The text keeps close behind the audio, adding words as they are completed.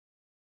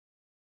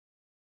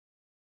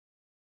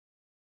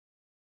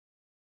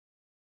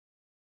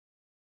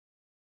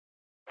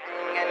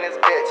in this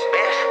bitch.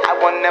 I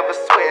will never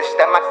switch,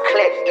 that my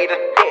click, eat a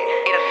dick.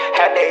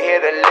 Had they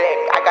hit a lick,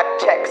 I got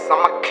checks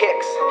on my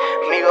kicks.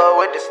 Migo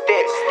with the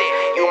sticks,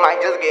 you might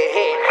just get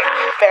hit.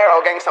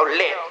 Pharaoh gang so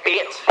lit,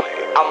 bitch.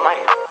 I'm my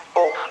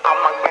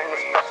gang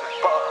is fresh as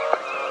fuck.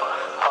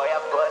 Oh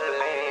yeah, put a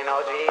lean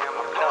OG in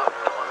my cup.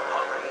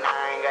 And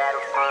I ain't got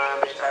a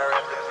front, bitch, I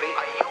rap the beat.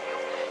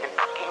 And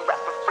I can't rap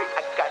for free,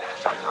 I got it,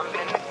 I'm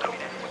in the group.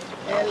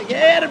 Hell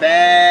yeah,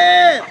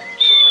 man!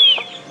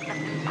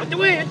 Vete,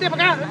 güey, vete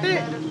para acá, vete.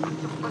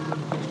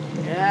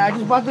 Yeah, I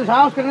just bought this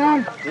house,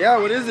 carnal. Yeah,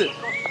 what is it?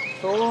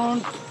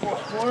 Son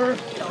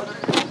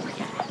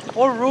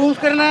four rooms,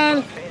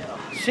 carnal.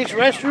 6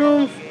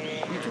 restrooms.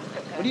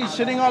 What are you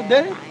sitting all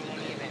day?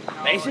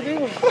 Basically,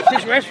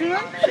 6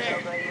 restrooms.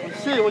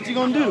 Let's see, what's he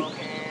gonna do?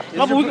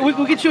 No, but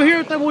we get you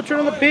here, then we'll turn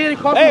on the bed and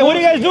call. Hey, what are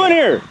you guys doing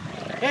here?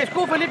 Hey, it's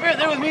cool, Felipe,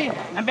 there with me.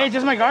 I'm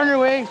just my gardener,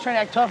 way. He's trying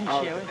to act tough and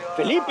shit, wey.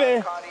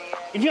 Felipe?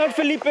 You're not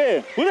Felipe.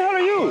 Who the hell are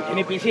you? En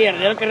mi pinche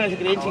herdero, carnal, se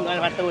cree chingón el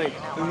vato, güey.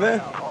 Man,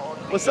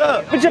 what's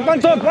up? Pinche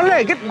panto,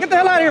 ponle. Get the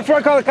hell out of here before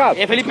I call the cops.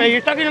 Hey, Felipe,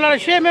 you're talking a lot of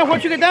shit, man. Why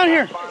don't you get down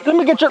here? Let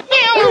me get your... Go.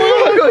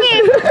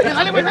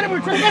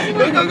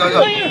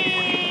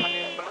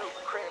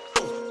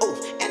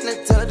 And I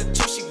tell the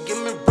truth, she give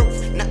me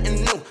proof,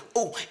 nothing new.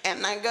 Ooh,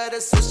 and I got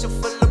a switcher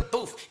full of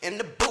booth in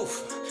the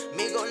booth.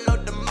 Me gon'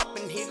 load them up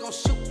and he gon'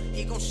 shoot,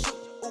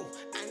 Ooh,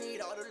 I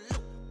need all the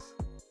loot.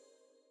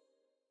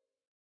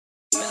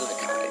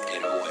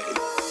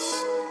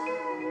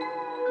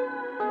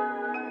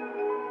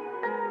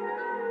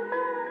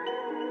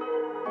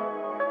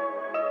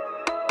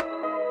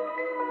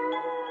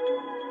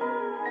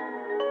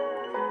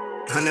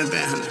 Hundred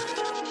band.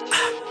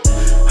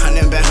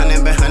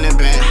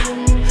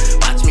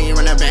 Watch me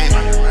run a band.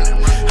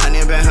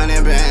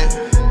 Hundred band.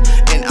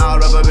 In all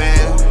rubber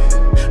band.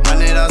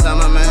 Run it all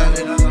summer, man.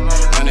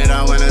 Run it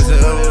all winter too.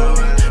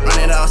 Run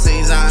it all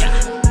season.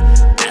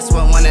 That's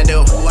what I wanna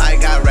do. I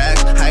got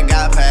racks, I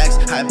got packs,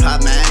 I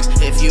pop max.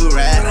 If you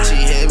rap, she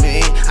hit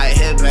me, I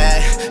hit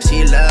back.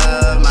 She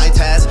love my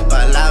task.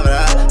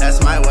 Palabra,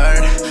 that's my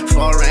word.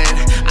 Foreign,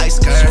 I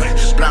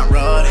skirt. Blunt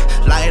road,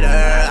 lighter.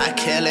 I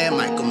kill it,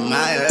 Michael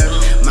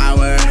Myers. My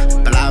word,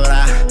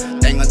 palabra.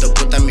 Tengo tu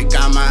puta en mi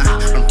cama.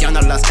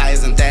 Rompiendo las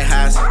calles en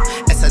Texas.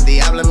 Esa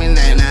diabla mi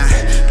nena.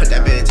 Put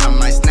that bitch on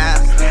my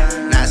snap.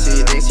 Now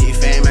she thinks she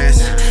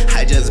famous.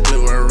 I just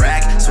blew a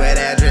rack. Swear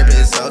that drip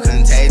is so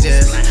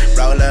contagious.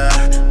 Roller,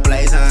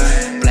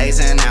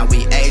 blazing, now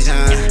we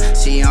Asian.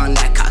 She on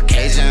that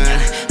Caucasian.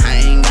 I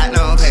ain't got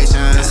no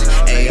patience.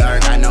 AR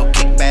got no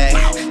kickback.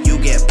 You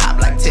get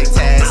popped like Tic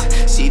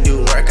Tacs. She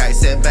do work, I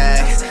sit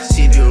back.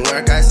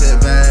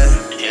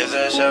 Here's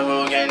a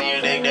shovel, can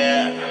you dig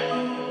that?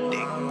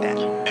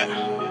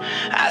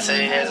 I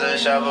say here's a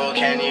shovel,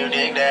 can you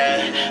dig that?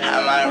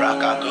 I might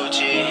rock off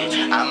Gucci,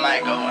 I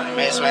might go and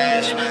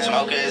mismatch.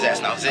 Smokers,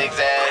 that's no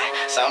zigzag.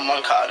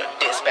 Someone called a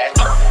dispatch.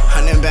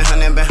 100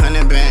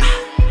 band.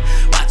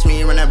 Watch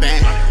me run a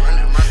band.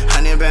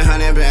 100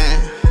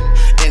 band.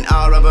 In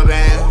all rubber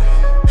band.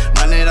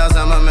 Run it all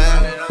summer,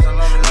 man.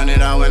 Run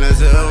it all winter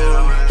too.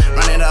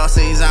 Run it all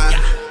season.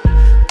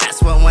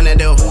 That's what I wanna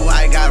do.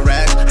 I got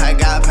racks, I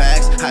got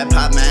packs, I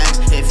pop max.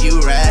 If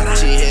you rap,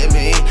 she hit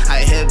me,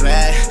 I hit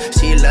back.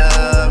 She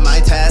love my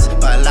task.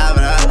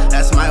 Palabra,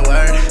 that's my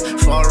word.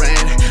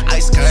 Foreign, I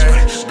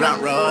skirt.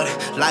 Blunt road,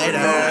 lighter.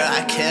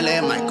 I kill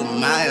it, Michael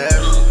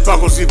Myers.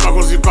 Pacos y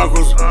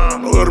pacos,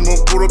 no duermo,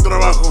 puro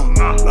trabajo.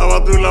 La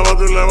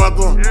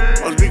bato,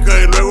 más pica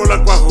y luego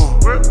la cuajo.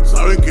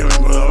 Saben que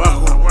vengo de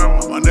abajo,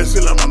 amanece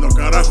y la mando a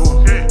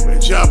carajo. Me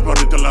echa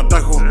parrita el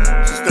atajo,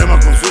 sistema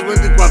con sus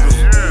 24.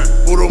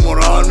 Puro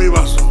morado en mi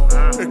vaso,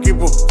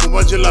 equipo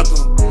fuma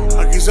gelato.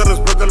 Aquí se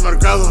respeta el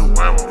mercado, en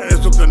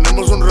esto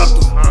tenemos un rato.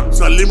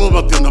 Salimos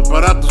batiendo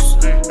aparatos,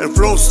 el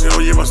flow se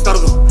oye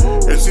bastardo.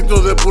 El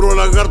cinto de puro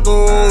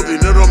lagarto,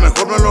 dinero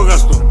mejor me lo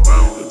gasto.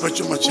 El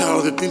pecho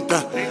machado de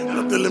tinta,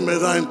 la tele me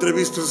da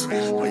entrevistas.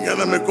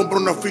 Mañana me compro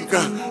una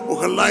finca,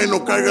 ojalá y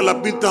no caiga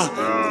la pinta.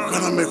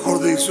 Ojalá mejor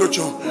de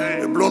 18,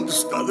 el blond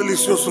está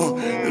delicioso.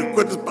 El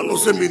cuento es para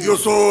los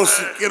envidiosos,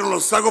 si quiero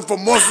los hago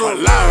famosos.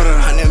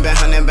 Palabra. 100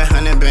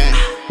 band.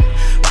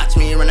 Watch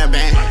me run a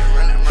band.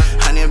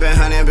 100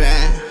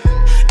 band.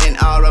 In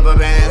all rubber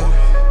band.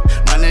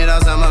 Run it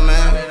all summer,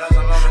 man.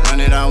 Run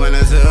it all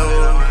winter too.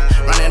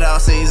 Run it all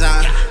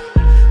season.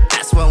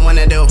 That's what I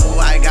wanna do.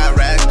 I got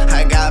racks,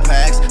 I got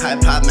packs, I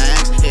pop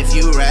max. If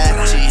you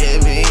rap, she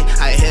hit me,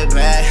 I hit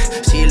back.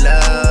 She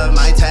love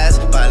my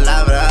task.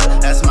 Palabra,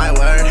 that's my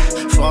word.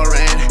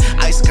 Foreign,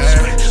 I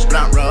skirt.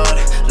 Blunt road,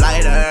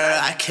 lighter.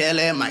 I kill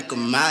it, Michael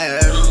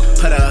Myers.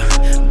 Put a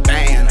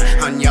band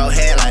on your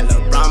head like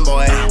LeBron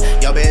boy.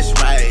 Your bitch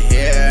right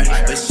here,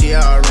 but she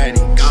already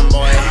gone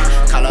boy.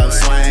 Call up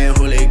Swain,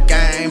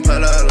 hooligan,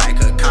 pull up like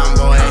a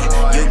convoy.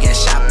 You get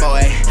shot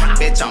boy,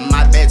 bitch on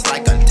my bitch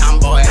like a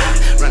tomboy.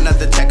 Run up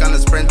the check on the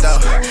sprint though,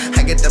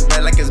 I get the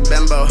bread like it's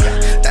bimbo.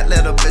 That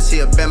little bitch, she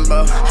a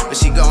bimbo, but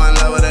she going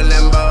low with a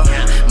limbo.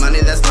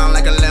 Money that's long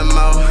like a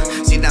limo,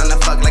 she down to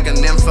fuck like a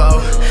nympho.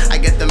 I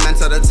get the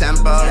mental, the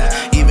tempo,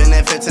 even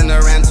if it's in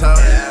the rental.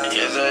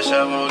 Here's a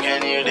shovel,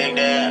 can you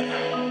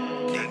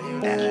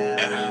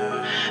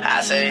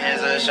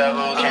is a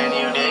shovel, can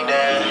you dig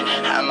that?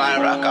 I might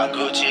rock out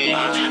Gucci,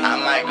 I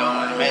might go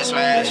and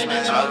mismatch.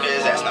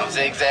 Smokers, that's no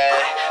zigzag.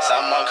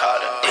 Someone call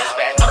the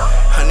dispatch.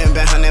 100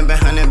 band, 100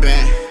 band, 100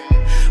 band.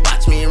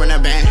 Watch me run a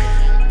band.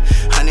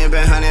 100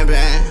 band, 100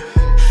 band.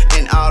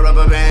 In all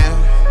rubber band.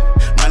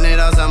 Run it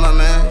all summer,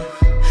 man.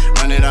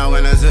 Run it all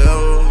winter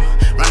too.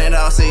 Run it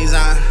all season.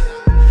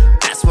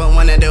 That's what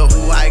wanna do.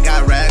 Ooh, I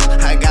got racks,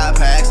 I got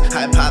packs,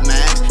 I pop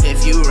max.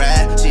 If you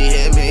rap, she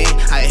hit me,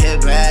 I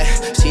hit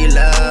back. She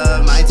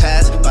love my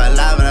task,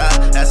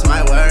 Palabra, that's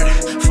my word.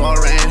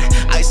 Foreign,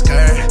 I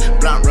skirt,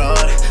 blunt road,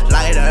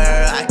 lighter.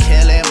 I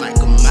kill it,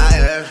 Michael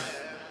Myers.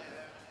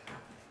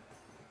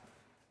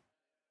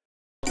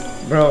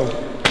 Bro,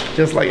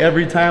 just like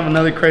every time,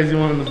 another crazy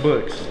one in the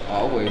books.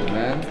 Always,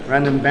 man.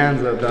 Random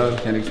bands up, dog.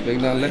 Can't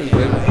expect nothing less,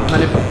 baby.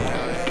 100.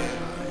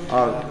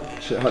 Oh,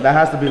 shit, that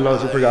has to be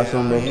low. You forgot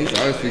something, bro. He's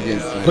always forgetting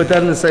something. Put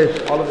that in the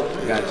safe. All of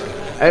it. Gotcha.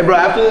 Hey, bro,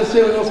 after this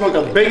shit, we're gonna smoke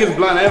the biggest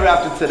blunt ever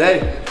after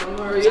today.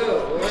 Hurry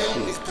up, boy.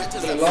 It's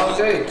been a long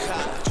day.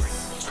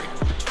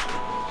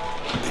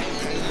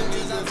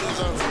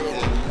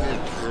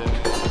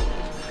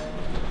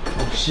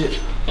 Shit.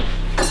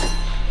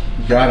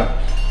 You got him.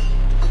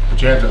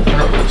 Put your hands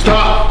up.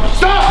 Stop!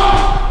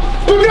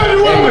 Stop! Put down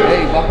your weapon!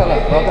 Hey, bájala.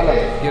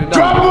 Get it down.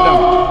 Drop him!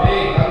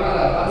 Hey,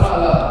 bájala.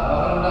 Bájala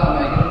him down,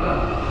 man. Get him down.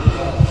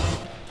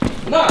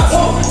 Nah,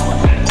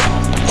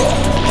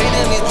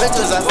 Painting these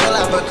pictures, I feel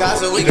like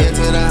Picasso. We get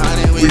to the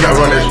 100, We got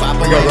runners.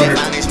 We got runners.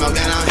 Finally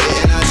smoking, I'm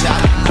hitting a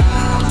shot.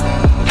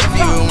 If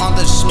you want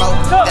the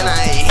smoke, then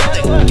I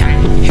hit the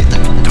gang. Hit the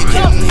gang. You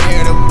can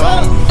hear the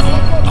boom.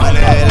 Let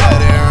it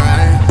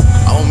run.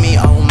 Oh me,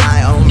 oh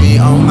my, oh me,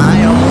 oh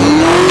my, oh me,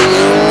 oh me,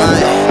 oh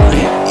my.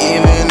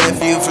 Even if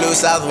you flew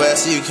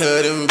Southwest, you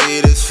couldn't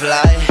be this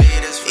fly.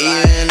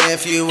 Even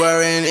if you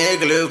were in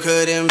Igloo,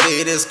 couldn't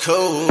be this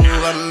cool.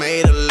 I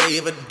made her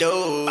leave a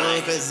dude,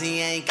 cause he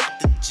ain't got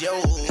the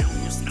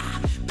juice.